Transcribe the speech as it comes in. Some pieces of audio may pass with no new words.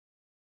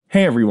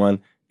Hey everyone,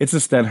 it's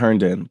Ested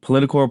Herndon,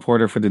 political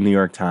reporter for the New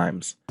York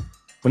Times.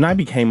 When I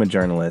became a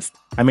journalist,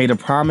 I made a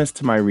promise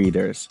to my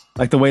readers,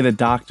 like the way that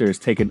doctors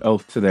take an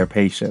oath to their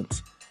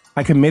patients.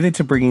 I committed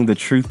to bringing the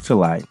truth to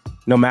light,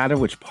 no matter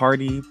which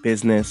party,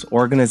 business,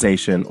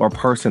 organization, or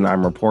person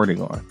I'm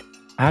reporting on.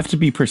 I have to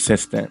be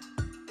persistent.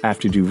 I have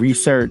to do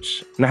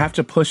research, and I have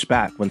to push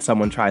back when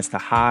someone tries to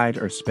hide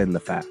or spin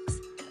the facts.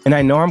 And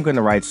I know I'm going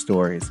to write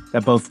stories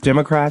that both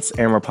Democrats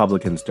and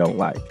Republicans don't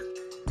like.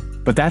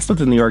 But that's what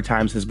the New York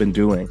Times has been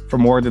doing for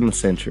more than a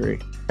century,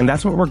 and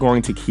that's what we're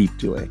going to keep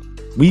doing.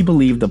 We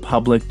believe the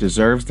public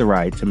deserves the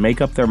right to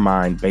make up their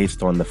mind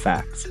based on the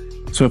facts.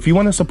 So if you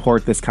want to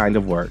support this kind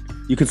of work,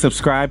 you can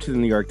subscribe to the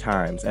New York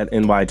Times at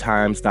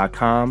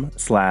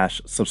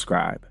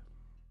nytimes.com/subscribe.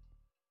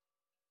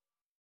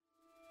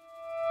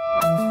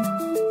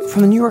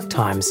 From the New York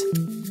Times,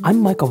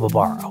 I'm Michael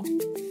Barbaro.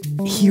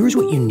 Here's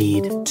what you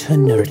need to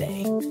know today.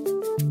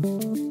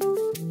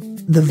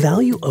 The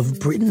value of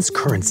Britain's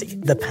currency,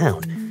 the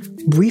pound,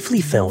 briefly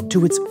fell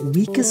to its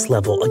weakest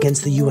level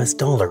against the US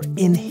dollar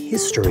in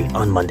history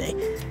on Monday,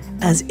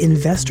 as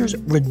investors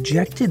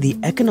rejected the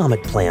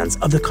economic plans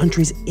of the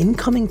country's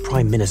incoming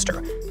Prime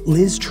Minister,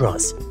 Liz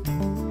Truss.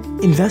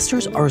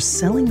 Investors are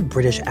selling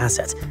British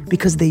assets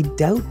because they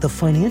doubt the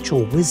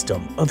financial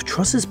wisdom of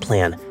Truss's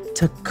plan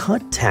to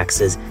cut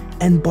taxes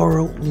and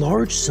borrow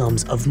large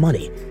sums of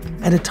money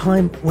at a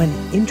time when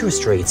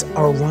interest rates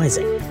are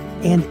rising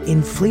and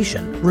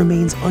inflation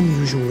remains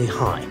unusually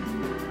high.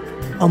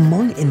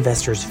 Among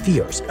investors'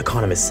 fears,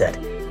 economists said,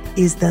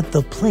 is that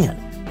the plan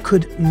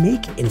could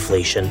make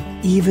inflation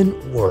even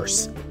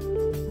worse.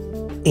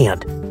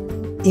 And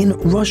in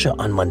Russia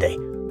on Monday,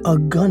 a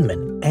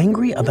gunman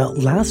angry about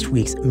last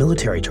week's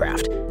military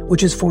draft,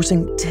 which is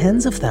forcing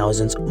tens of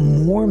thousands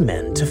more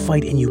men to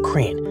fight in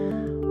Ukraine,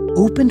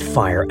 opened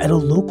fire at a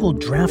local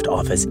draft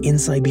office in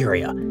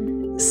Siberia,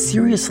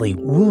 seriously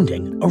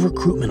wounding a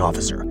recruitment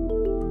officer.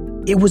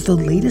 It was the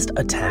latest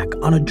attack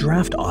on a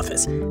draft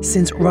office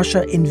since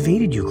Russia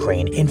invaded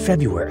Ukraine in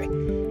February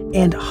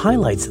and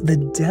highlights the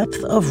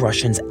depth of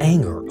Russians'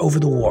 anger over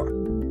the war.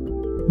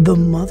 The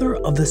mother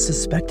of the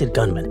suspected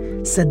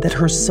gunman said that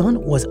her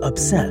son was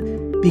upset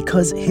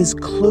because his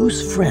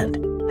close friend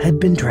had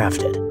been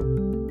drafted.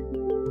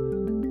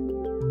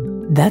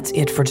 That's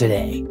it for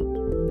today.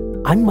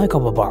 I'm Michael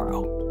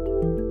Barbaro.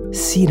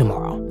 See you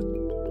tomorrow.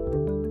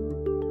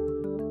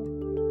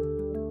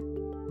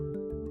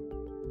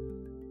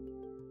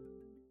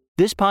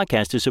 This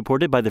podcast is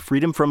supported by the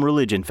Freedom From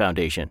Religion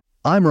Foundation.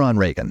 I'm Ron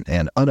Reagan,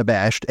 an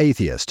unabashed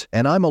atheist,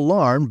 and I'm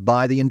alarmed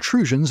by the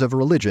intrusions of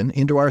religion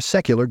into our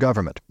secular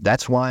government.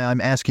 That's why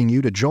I'm asking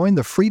you to join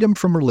the Freedom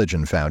From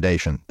Religion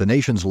Foundation, the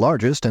nation's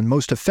largest and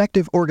most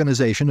effective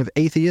organization of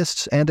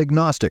atheists and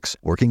agnostics,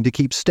 working to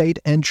keep state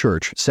and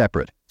church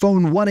separate.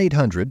 Phone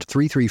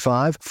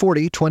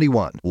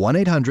 1-800-335-4021,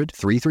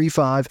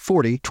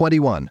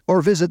 1-800-335-4021,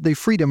 or visit the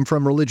Freedom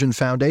From Religion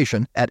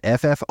Foundation at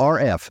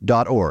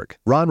ffrf.org.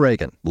 Ron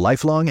Reagan,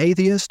 lifelong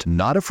atheist,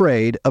 not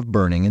afraid of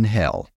burning in hell.